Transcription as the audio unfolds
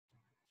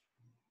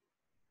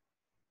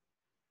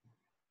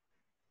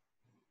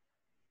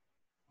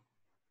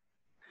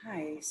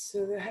Hi,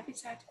 so the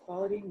habitat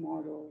quality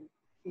model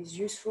is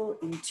useful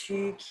in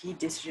two key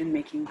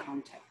decision-making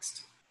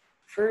contexts.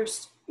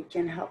 First, it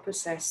can help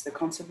assess the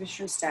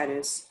conservation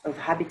status of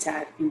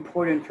habitat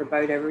important for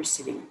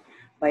biodiversity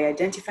by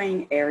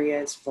identifying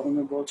areas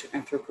vulnerable to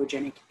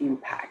anthropogenic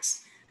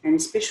impacts, and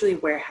especially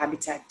where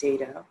habitat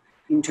data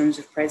in terms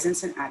of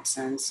presence and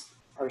absence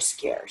are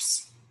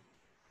scarce.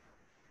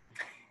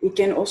 It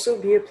can also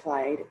be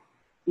applied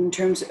in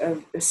terms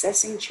of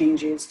assessing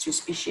changes to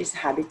species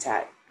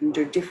habitat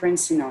under different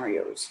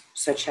scenarios,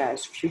 such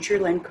as future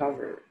land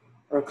cover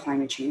or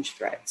climate change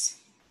threats.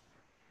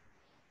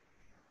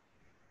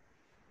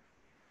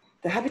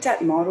 The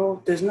habitat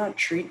model does not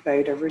treat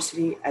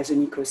biodiversity as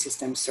an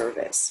ecosystem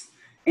service.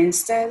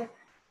 Instead,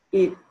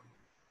 it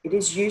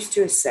is used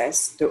to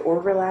assess the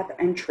overlap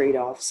and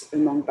trade-offs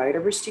among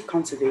biodiversity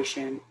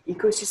conservation,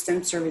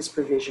 ecosystem service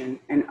provision,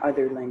 and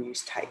other land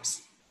use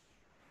types.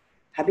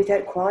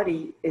 Habitat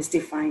quality is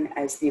defined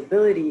as the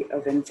ability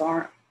of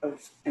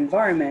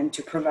environment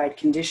to provide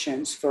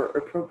conditions for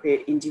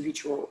appropriate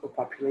individual or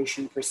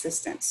population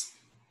persistence.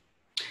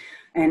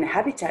 And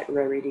habitat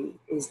rarity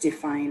is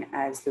defined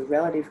as the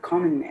relative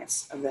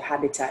commonness of the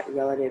habitat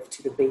relative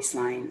to the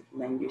baseline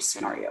land use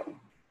scenario.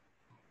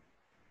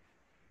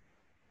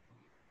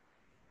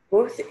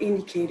 Both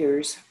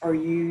indicators are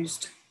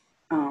used,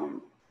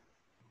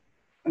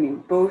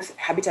 both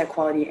habitat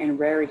quality and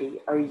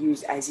rarity are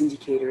used as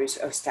indicators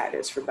of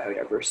status for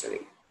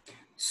biodiversity.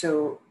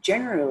 So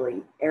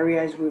generally,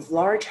 areas with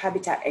large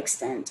habitat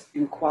extent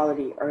and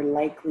quality are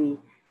likely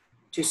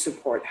to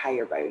support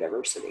higher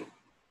biodiversity.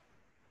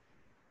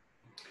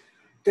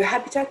 The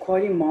habitat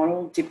quality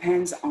model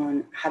depends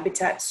on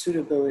habitat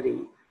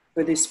suitability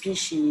for the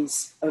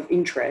species of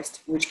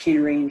interest, which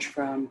can range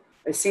from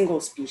a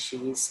single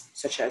species,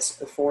 such as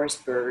a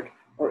forest bird,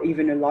 or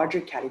even a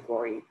larger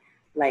category,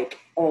 like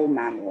all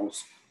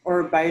mammals,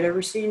 or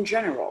biodiversity in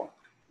general,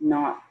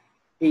 not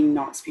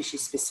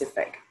species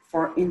specific.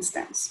 For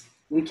instance,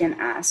 we can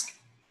ask,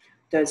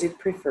 does it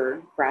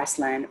prefer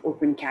grassland,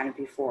 open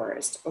canopy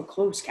forest, or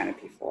closed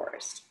canopy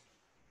forest?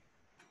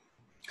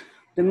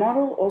 The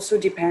model also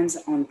depends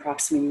on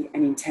proximity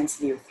and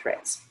intensity of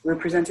threats,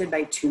 represented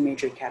by two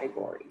major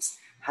categories,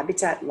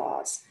 habitat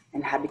loss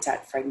and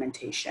habitat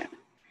fragmentation.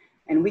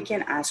 And we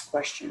can ask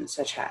questions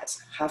such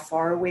as, how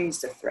far away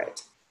is the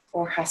threat,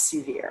 or how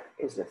severe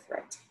is the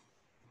threat?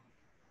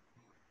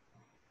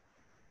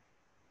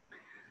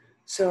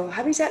 So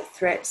habitat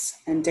threats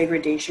and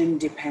degradation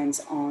depends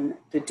on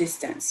the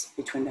distance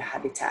between the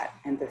habitat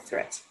and the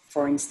threat.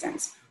 For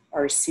instance,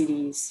 are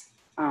cities,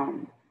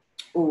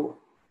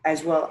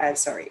 as well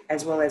as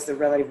the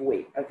relative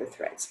weight of the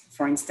threats.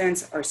 For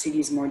instance, are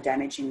cities more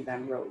damaging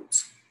than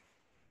roads?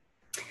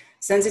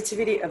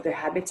 Sensitivity of the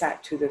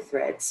habitat to the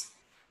threats,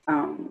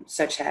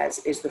 such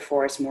as, is the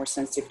forest more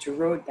sensitive to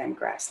road than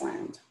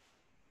grassland?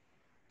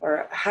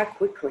 Or how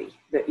quickly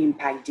the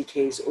impact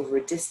decays over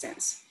a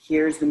distance.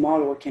 Here's the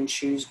model can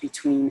choose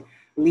between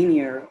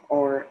linear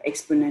or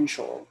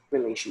exponential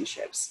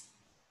relationships.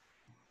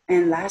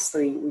 And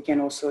lastly, we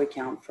can also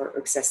account for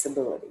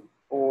accessibility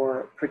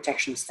or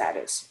protection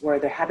status, where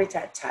the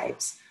habitat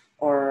types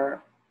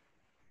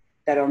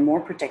that are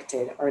more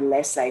protected are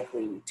less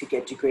likely to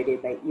get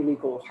degraded by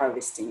illegal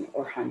harvesting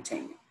or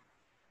hunting.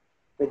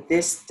 But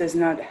this does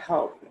not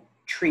help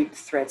treat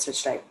threats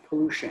such like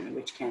pollution,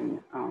 which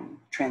can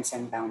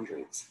transcend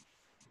boundaries.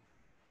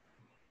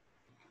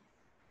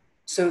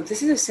 So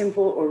this is a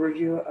simple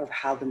overview of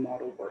how the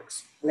model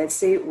works. Let's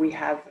say we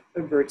have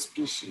a bird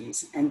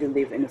species and they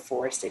live in a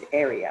forested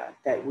area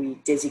that we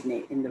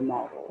designate in the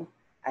model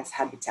as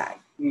habitat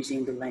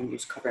using the land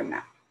use cover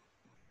map.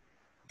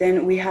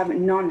 Then we have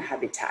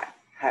non-habitat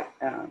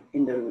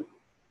in the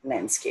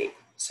landscape,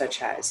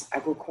 such as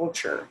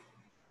agriculture,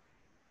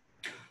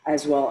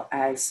 as well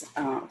as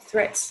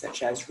threats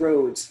such as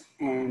roads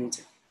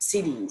and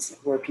cities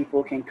where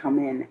people can come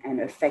in and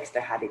affect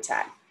the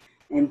habitat.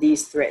 And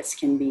these threats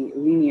can be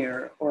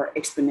linear or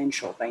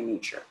exponential by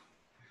nature.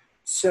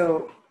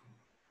 So,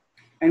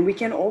 and we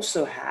can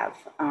also have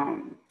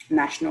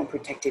national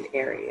protected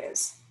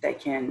areas that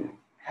can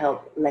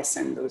help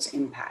lessen those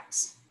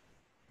impacts.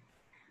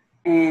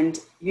 And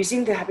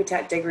using the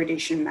habitat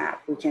degradation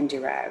map, we can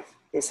derive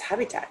this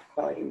habitat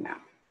quality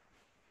map.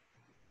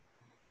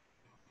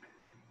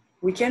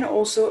 We can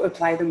also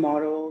apply the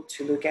model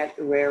to look at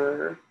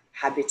rarer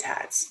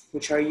habitats,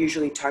 which are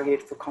usually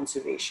targeted for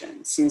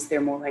conservation, since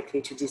they're more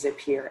likely to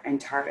disappear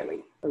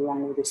entirely,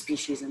 along with the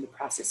species and the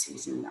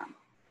processes in them.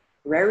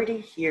 Rarity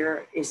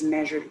here is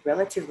measured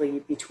relatively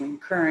between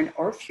current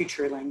or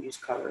future land use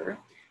cover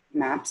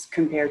maps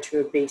compared to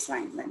a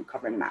baseline land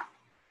cover map,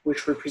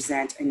 which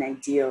represent an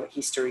ideal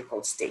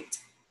historical state.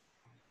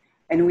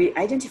 And we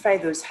identify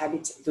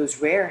those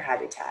rare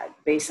habitat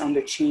based on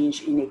the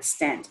change in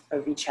extent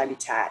of each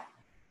habitat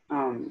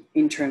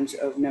in terms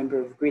of number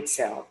of grid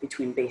cell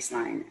between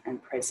baseline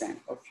and present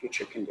or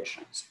future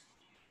conditions.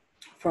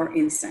 For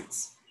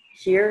instance,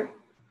 here,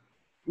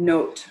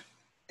 note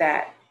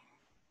that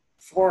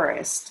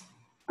forest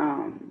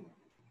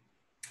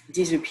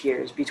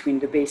disappears between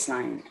the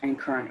baseline and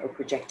current or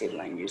projected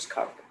land use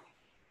cover.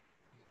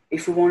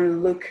 If we want to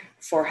look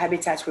for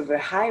habitats with a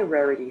high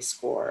rarity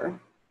score,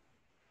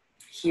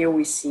 here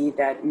we see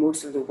that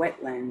most of the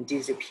wetland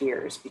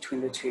disappears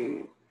between the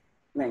two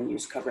land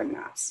use cover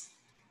maps.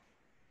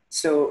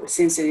 So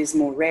since it is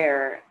more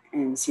rare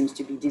and seems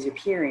to be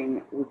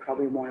disappearing, we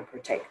probably want to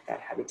protect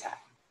that habitat.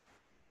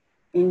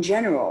 In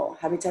general,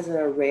 habitats that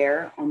are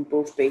rare on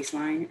both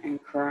baseline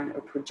and current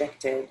or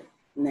projected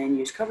land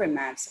use cover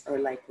maps are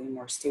likely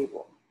more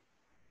stable.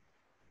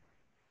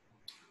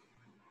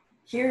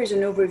 Here is an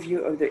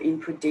overview of the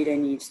input data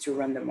needs to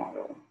run the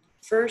model.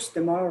 First,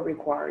 the model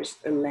requires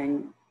a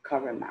land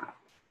cover map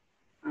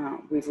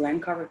with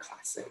land cover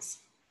classes.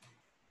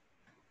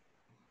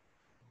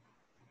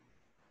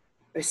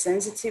 A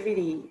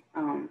sensitivity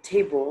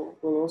table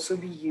will also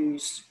be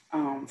used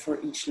for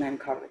each land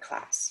cover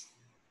class.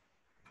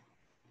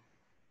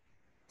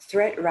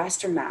 Threat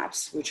raster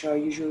maps, which are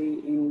usually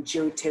in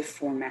GeoTIFF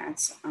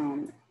formats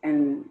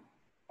and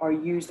are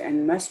used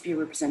and must be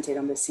represented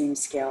on the same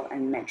scale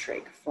and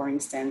metric. For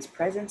instance,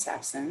 presence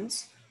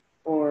absence,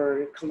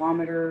 or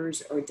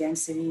kilometers, or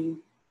density.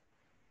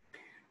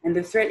 And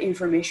the threat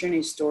information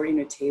is stored in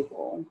a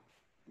table,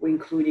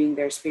 including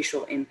their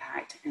spatial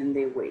impact and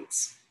their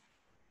weights.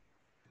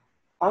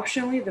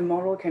 Optionally, the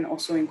model can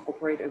also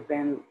incorporate a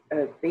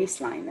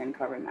baseline land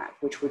cover map,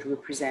 which would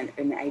represent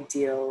an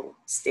ideal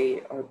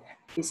state or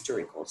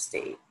historical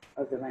state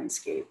of the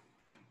landscape.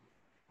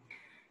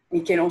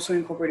 It can also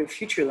incorporate a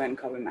future land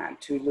cover map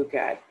to look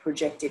at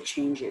projected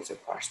changes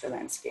across the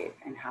landscape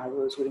and how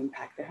those would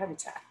impact the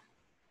habitat.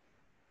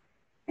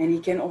 And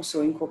it can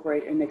also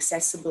incorporate an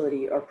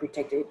accessibility or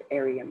protected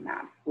area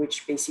map,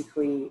 which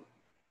basically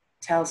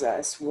tells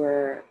us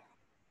where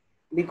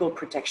legal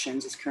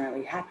protections is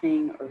currently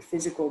happening or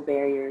physical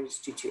barriers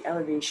due to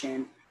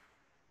elevation,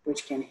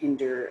 which can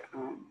hinder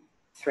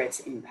threats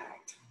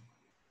impact.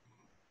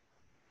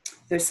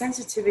 The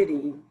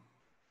sensitivity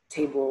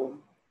table,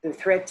 the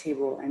threat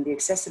table, and the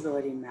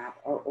accessibility map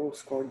are all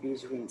scored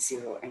between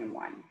 0 and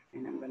 1,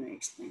 and I'm going to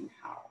explain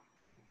how.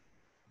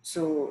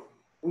 So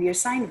we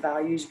assign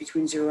values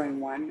between 0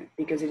 and 1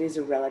 because it is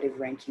a relative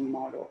ranking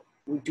model.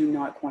 We do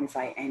not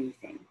quantify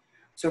anything.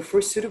 So for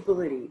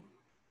suitability,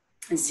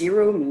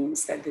 0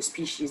 means that the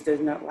species does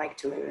not like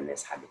to live in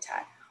this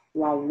habitat,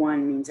 while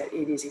 1 means that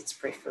it is its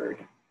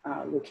preferred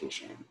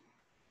location.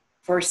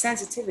 For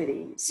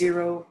sensitivity,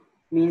 0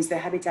 means the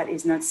habitat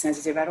is not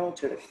sensitive at all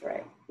to the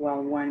threat,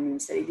 while 1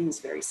 means that it is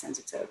very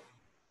sensitive.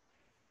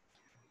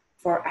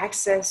 For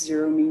access,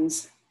 0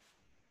 means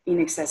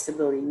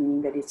inaccessibility,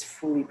 meaning that it's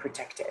fully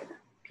protected.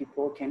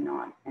 People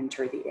cannot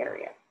enter the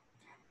area.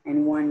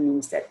 And 1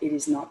 means that it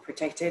is not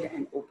protected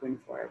and open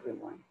for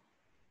everyone.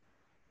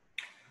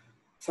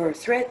 For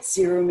threat,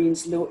 0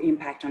 means low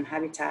impact on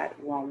habitat,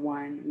 while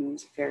 1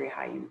 means very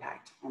high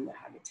impact on the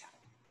habitat.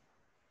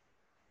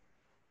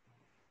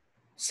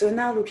 So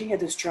now looking at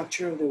the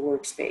structure of the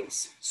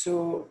workspace.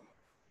 So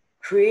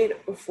create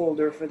a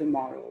folder for the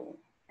model,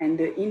 and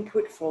the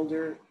input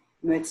folder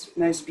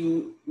must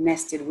be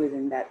nested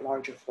within that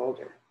larger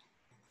folder.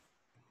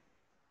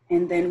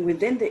 And then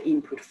within the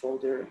input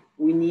folder,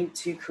 we need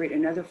to create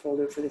another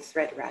folder for the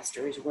threat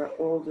rasters, where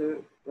all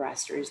the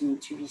rasters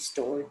need to be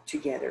stored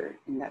together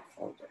in that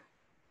folder.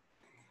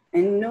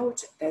 And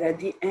note that at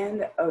the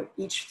end of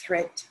each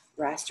threat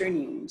raster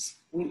names,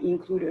 we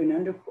include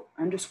an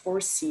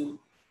underscore C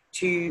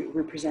to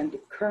represent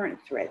the current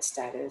threat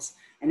status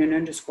and an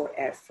underscore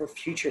F for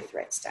future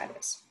threat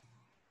status.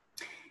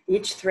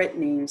 Each threat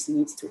names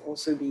needs to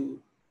also be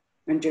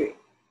under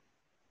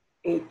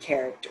 8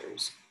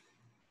 characters.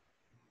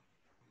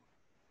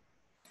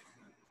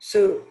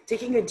 So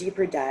taking a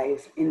deeper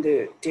dive in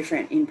the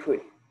different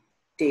input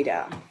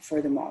data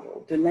for the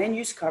model, the land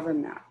use cover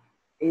map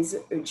is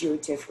a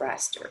GeoTIFF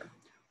raster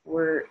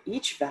where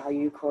each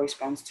value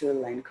corresponds to a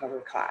land cover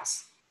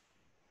class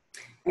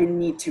and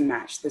need to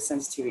match the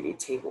sensitivity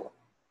table.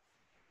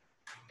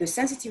 The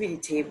sensitivity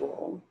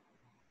table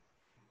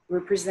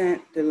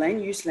represent the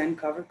land use land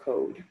cover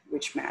code,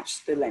 which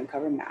match the land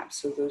cover map.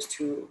 So those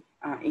two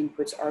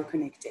inputs are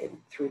connected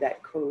through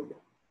that code.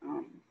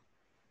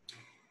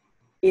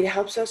 It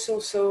helps us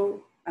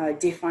also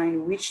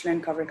define which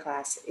land cover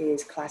class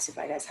is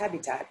classified as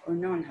habitat or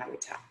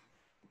non-habitat.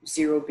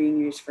 0 being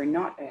used for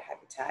not a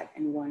habitat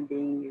and 1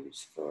 being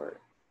used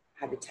for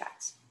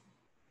habitats.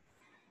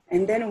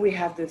 And then we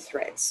have the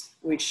threats,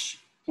 which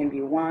can be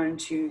 1,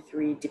 2,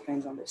 3,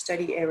 depends on the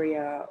study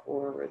area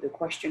or the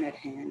question at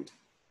hand.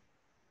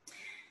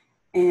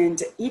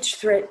 And each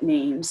threat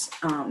names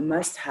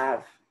must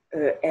have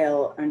a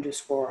L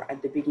underscore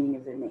at the beginning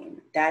of the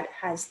name. That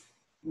has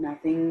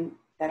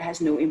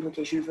no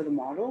implication for the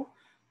model,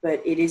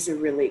 but it is a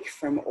relic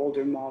from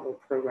older model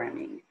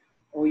programming.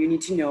 All you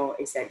need to know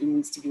is that it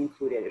needs to be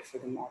included for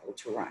the model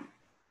to run.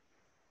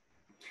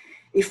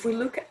 If we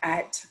look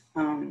at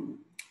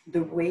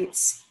the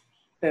weights,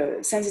 the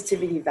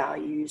sensitivity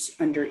values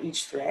under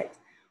each threat,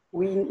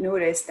 we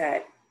notice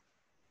that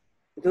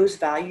those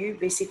values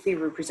basically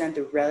represent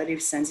the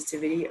relative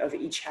sensitivity of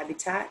each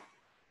habitat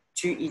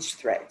to each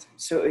thread.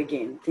 So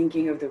again,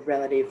 thinking of the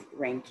relative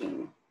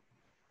ranking,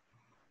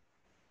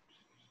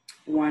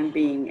 1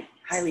 being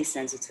highly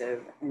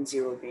sensitive and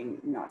 0 being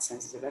not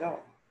sensitive at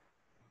all.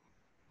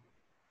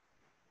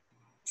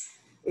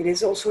 It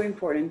is also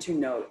important to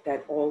note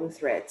that all the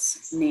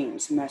threads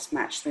names must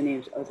match the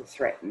names of the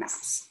thread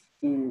maps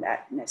in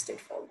that nested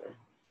folder.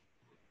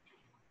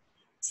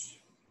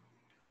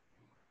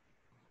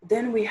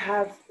 Then we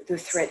have the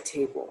thread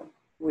table,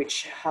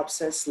 which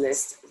helps us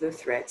list the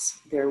threads,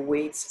 their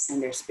weights,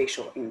 and their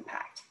spatial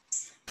impact.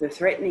 The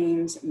thread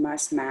names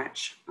must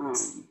match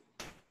the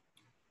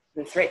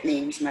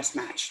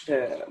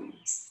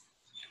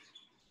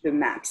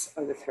maps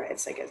of the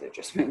threads, like as I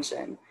just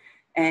mentioned.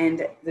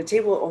 And the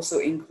table also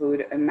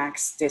include a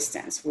max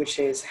distance, which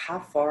is how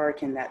far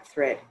can that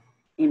thread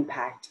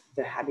impact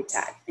the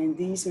habitat. And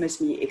these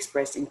must be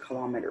expressed in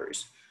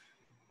kilometers.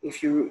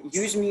 If you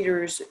use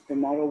meters, the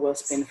model will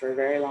spin for a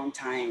very long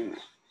time,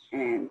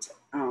 and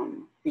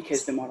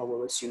because the model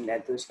will assume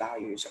that those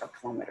values are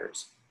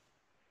kilometers.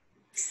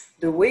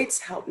 The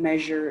weights help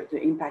measure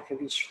the impact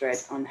of each thread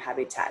on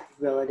habitat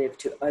relative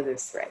to other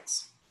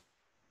threads,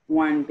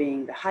 1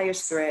 being the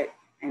highest thread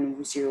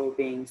and 0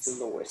 being the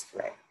lowest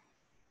thread.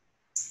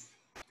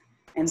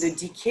 And the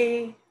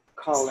decay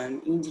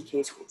column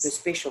indicates the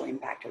spatial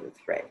impact of the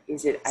thread.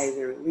 Is it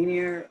either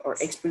linear or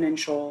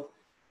exponential,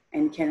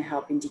 and can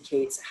help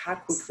indicate how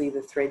quickly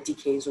the thread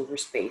decays over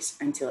space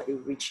until it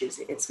reaches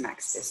its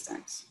max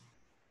distance.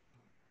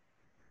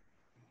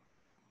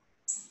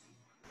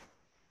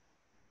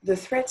 The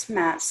threads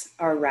maps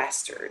are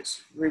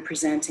rasters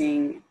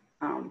representing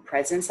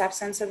presence,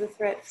 absence of the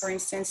thread. For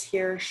instance,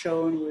 here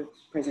shown with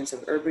presence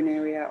of urban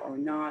area or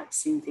not,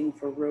 same thing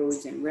for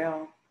roads and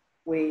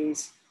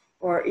railways,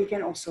 or it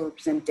can also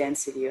represent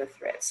density of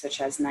threads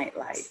such as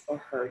nightlight or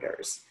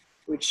herders,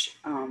 which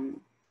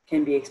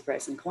can be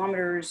expressed in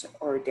kilometers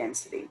or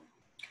density.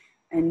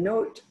 And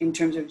note in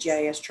terms of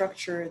GIS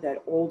structure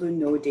that all the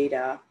node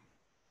data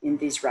in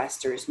these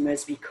rasters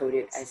must be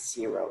coded as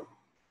 0.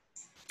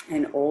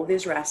 And all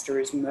these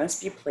rasters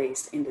must be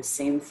placed in the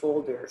same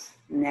folder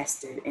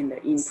nested in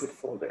the input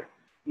folder.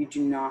 You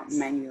do not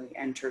manually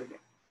enter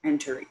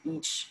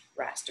each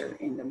raster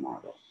in the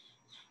model.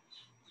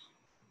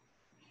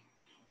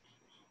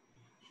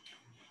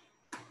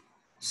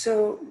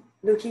 So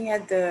looking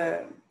at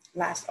the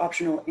last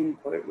optional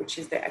input, which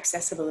is the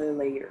accessibility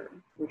layer,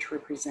 which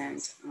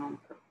represents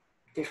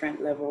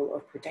different level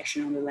of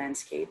protection on the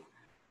landscape,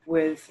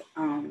 with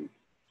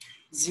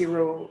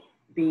 0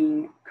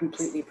 being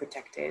completely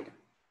protected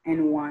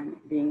and 1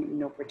 being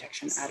no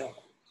protection at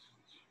all.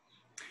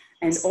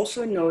 And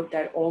also note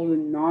that all the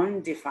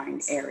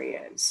non-defined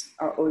areas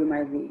are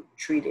automatically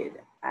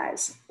treated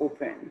as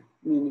open,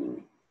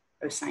 meaning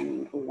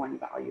assigning a 1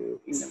 value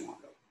in the model.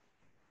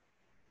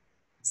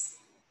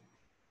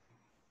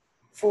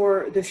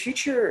 For the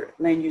future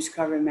land use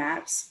cover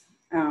maps,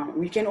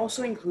 we can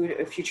also include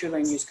a future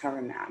land use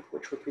cover map,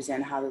 which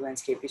represent how the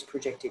landscape is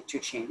projected to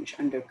change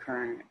under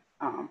current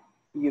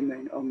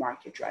human or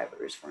market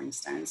drivers, for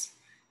instance.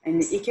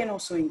 And it can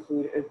also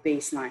include a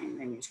baseline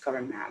land use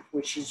cover map,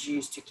 which is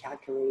used to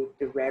calculate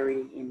the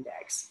rarity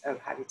index of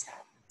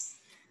habitat.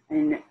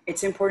 And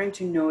it's important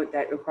to note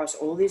that across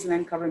all these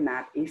land cover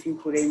maps, if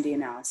included in the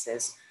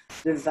analysis,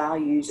 the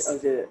values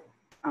of the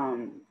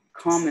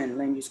common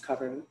land use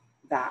cover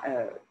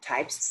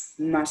types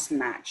must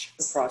match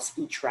across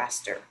each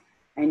raster.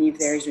 And if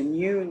there is a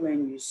new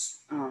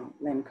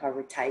land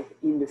cover type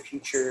in the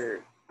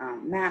future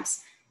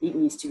maps, it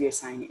needs to be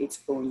assigned its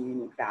own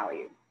unique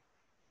value.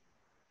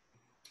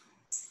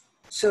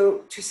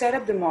 So to set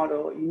up the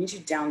model, you need to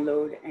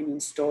download and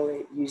install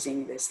it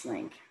using this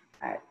link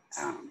at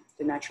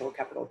the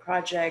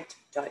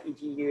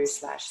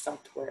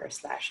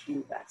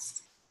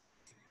naturalcapitalproject.edu/software/invest.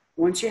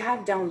 Once you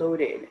have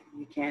downloaded,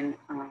 you can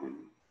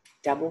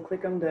double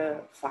click on the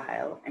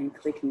file and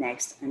click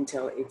next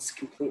until it's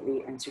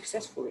completely and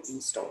successfully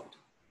installed.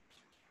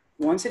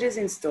 Once it is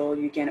installed,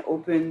 you can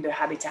open the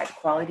habitat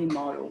quality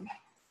model,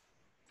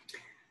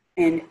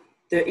 and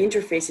the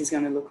interface is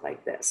going to look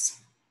like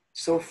this.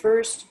 So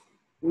first,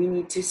 we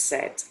need to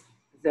set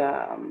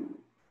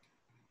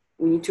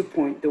we need to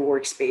point the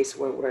workspace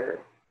where we're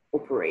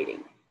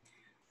operating.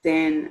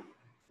 Then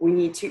we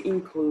need to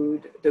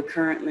include the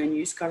current land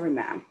use cover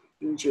map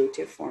in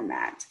GeoTIFF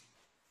format.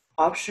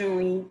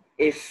 Optionally,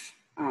 if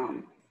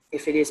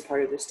it is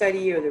part of the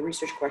study or the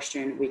research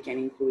question, we can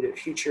include a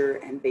future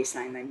and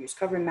baseline land use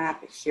cover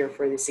map. Here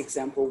for this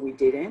example, we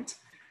didn't.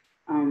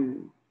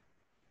 And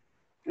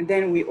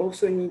then we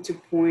also need to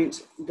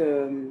point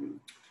the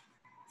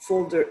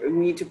folder,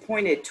 we need to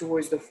point it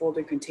towards the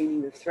folder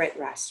containing the thread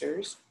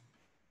rasters.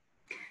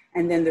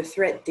 And then the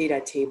thread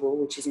data table,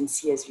 which is in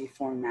CSV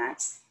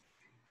format.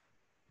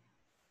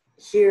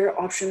 Here,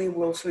 optionally,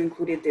 we also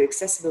included the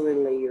accessibility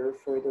layer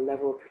for the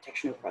level of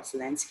protection across the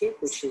landscape,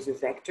 which is a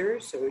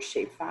vector, so a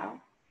shapefile,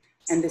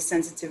 and the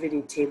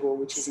sensitivity table,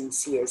 which is in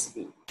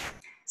CSV.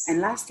 And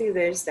lastly,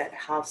 there's that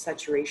half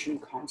saturation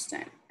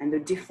constant, and the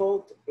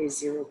default is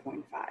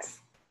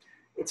 0.5.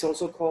 It's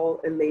also called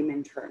a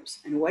layman terms.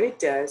 And what it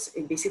does,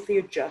 it basically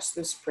adjusts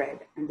the spread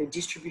and the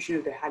distribution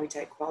of the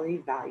habitat quality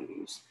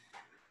values,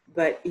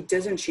 but it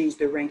doesn't change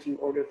the ranking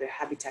order of the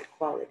habitat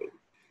quality.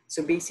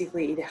 So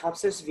basically it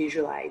helps us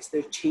visualize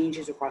the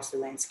changes across the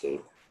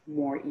landscape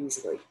more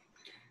easily.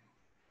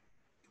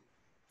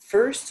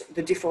 First,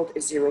 the default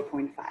is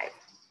 0.5.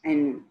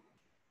 And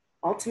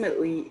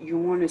ultimately you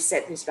want to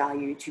set this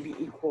value to be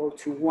equal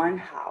to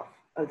 1/2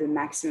 of the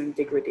maximum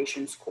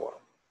degradation score.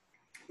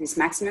 This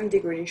maximum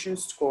degradation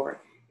score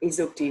is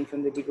obtained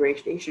from the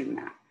degradation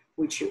map,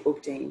 which you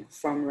obtain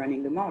from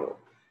running the model.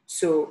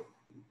 So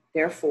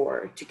therefore,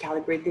 to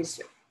calibrate this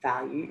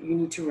value, you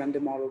need to run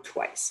the model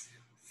twice.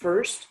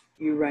 First,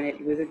 you run it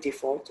with a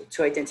default to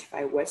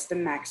identify what's the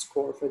max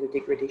score for the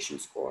degradation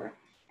score.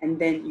 And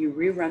then you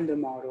rerun the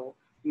model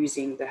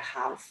using the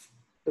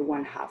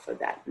 1/2 of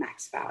that max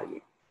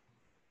value.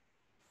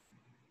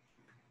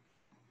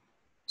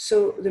 So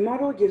the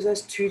model gives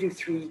us 2 to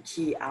 3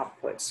 key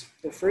outputs.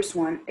 The first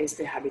one is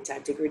the habitat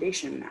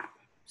degradation map.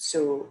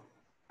 So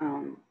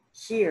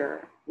here,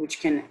 which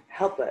can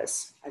help us,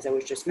 as I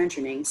was just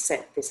mentioning,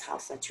 set this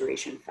house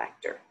saturation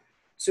factor.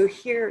 So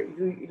here,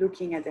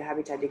 looking at the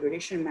habitat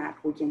degradation map,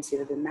 we can see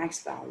that the max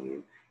value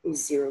is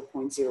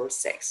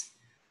 0.06,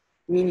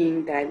 meaning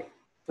that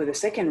for the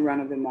second run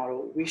of the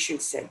model, we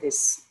should set this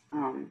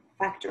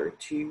factor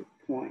to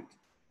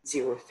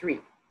 0.03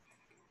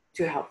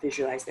 to help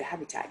visualize the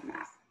habitat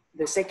map.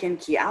 The second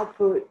key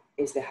output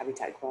is the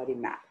habitat quality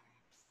map,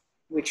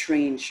 which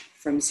range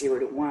from 0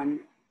 to 1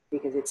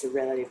 because it's a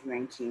relative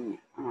ranking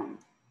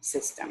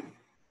system.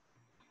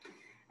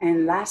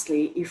 And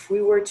lastly, if we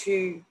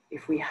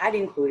had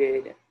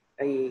included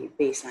a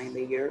baseline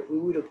layer, we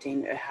would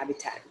obtain a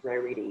habitat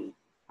rarity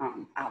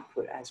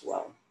output as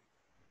well.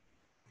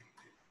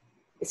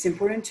 It's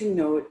important to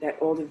note that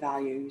all the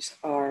values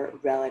are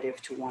relative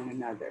to one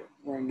another.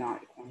 We're not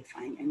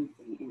quantifying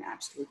anything in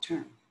absolute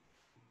terms.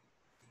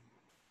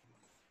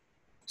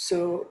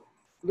 So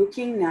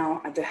looking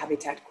now at the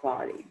habitat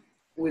quality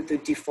with the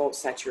default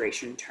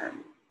saturation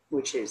term,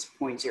 which is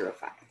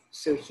 0.05.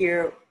 So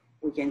here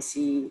we can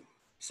see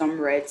some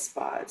red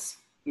spots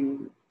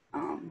in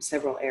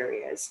several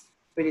areas,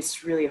 but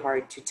it's really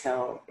hard to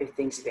tell if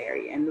things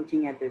vary. And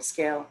looking at the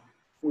scale,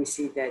 we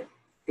see that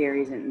there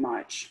isn't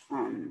much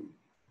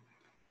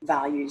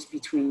values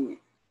between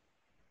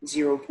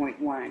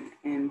 0.1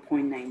 and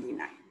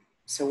 0.99.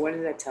 So what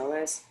does that tell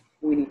us?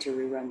 We need to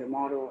rerun the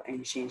model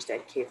and change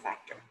that K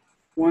factor.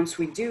 Once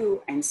we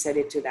do and set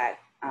it to that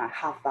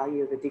half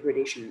value of the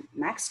degradation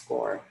max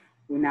score,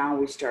 now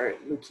we start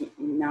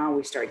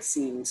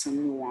seeing some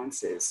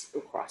nuances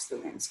across the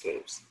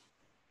landscapes.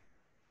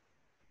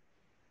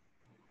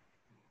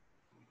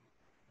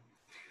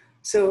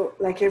 So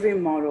like every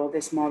model,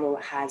 this model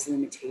has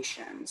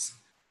limitations.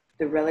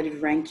 The relative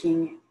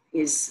rankings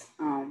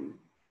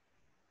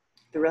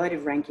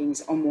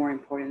are more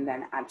important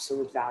than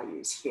absolute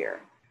values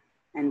here.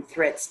 And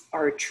threats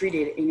are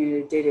treated in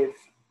an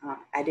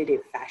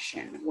additive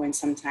fashion when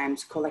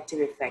sometimes collective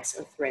effects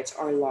of threats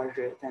are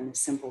larger than the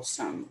simple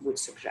sum would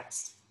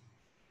suggest.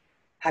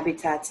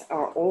 Habitats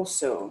are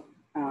also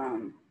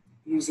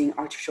using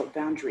artificial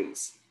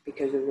boundaries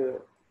because of the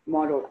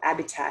model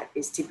habitat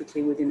is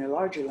typically within a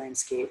larger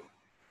landscape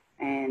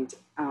and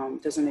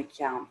doesn't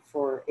account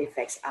for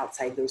effects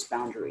outside those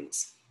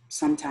boundaries.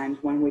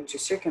 Sometimes one way to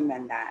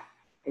circumvent that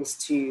is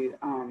to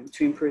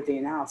improve the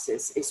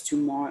analysis is to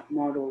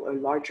model a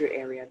larger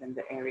area than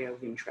the area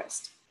of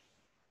interest.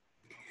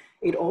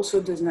 It also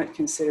does not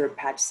consider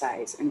patch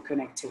size and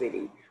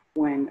connectivity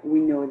when we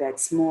know that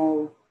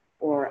small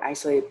or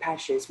isolated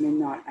patches may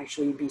not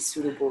actually be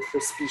suitable for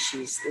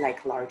species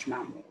like large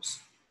mammals.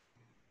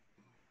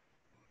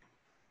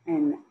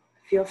 And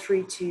feel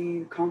free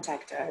to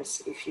contact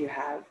us if you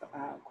have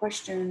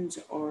questions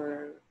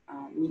or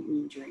meet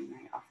me during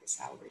my office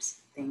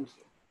hours. Thank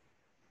you.